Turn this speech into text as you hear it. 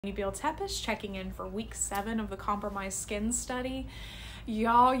Laney Tepes checking in for week 7 of the compromised skin study.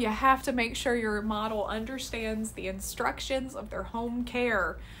 Y'all, you have to make sure your model understands the instructions of their home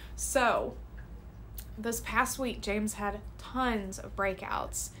care. So this past week, James had tons of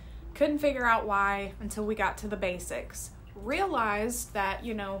breakouts. Couldn't figure out why until we got to the basics. Realized that,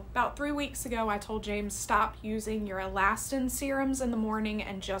 about 3 weeks ago, I told James stop using your Elastin serums in the morning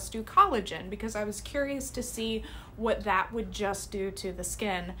and just do collagen because I was curious to see what that would just do to the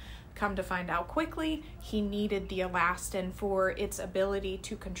skin. Come to find out quickly, he needed the Elastin for its ability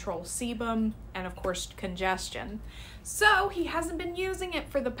to control sebum and, of course, congestion. So he hasn't been using it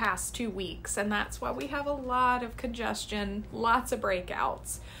for the past 2 weeks, and that's why we have a lot of congestion, lots of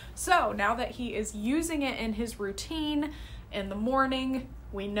breakouts. So now that he is using it in his routine in the morning,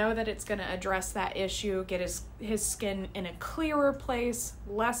 we know that it's going to address that issue, get his skin in a clearer place,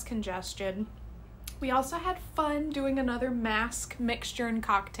 less congestion. We also had fun doing another mask mixture and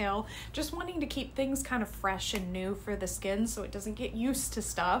cocktail, just wanting to keep things kind of fresh and new for the skin so it doesn't get used to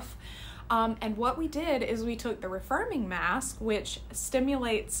stuff. And what we did is we took the refirming mask, which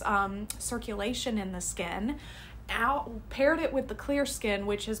stimulates circulation in the skin, paired it with the clear skin,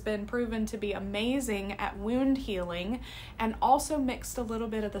 which has been proven to be amazing at wound healing, and also mixed a little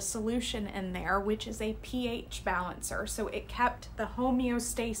bit of the solution in there, which is a pH balancer. So it kept the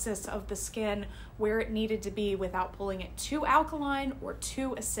homeostasis of the skin where it needed to be without pulling it too alkaline or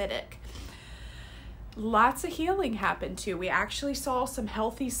too acidic. Lots of healing happened too. We actually saw some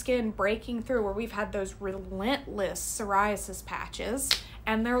healthy skin breaking through where we've had those relentless psoriasis patches,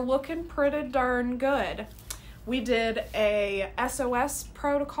 and they're looking pretty darn good. We did a SOS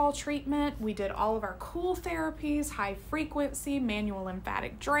protocol treatment. We did all of our cool therapies, high frequency, manual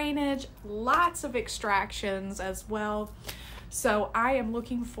lymphatic drainage, lots of extractions as well. So I am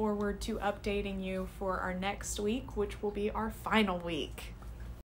looking forward to updating you for our next week, which will be our final week.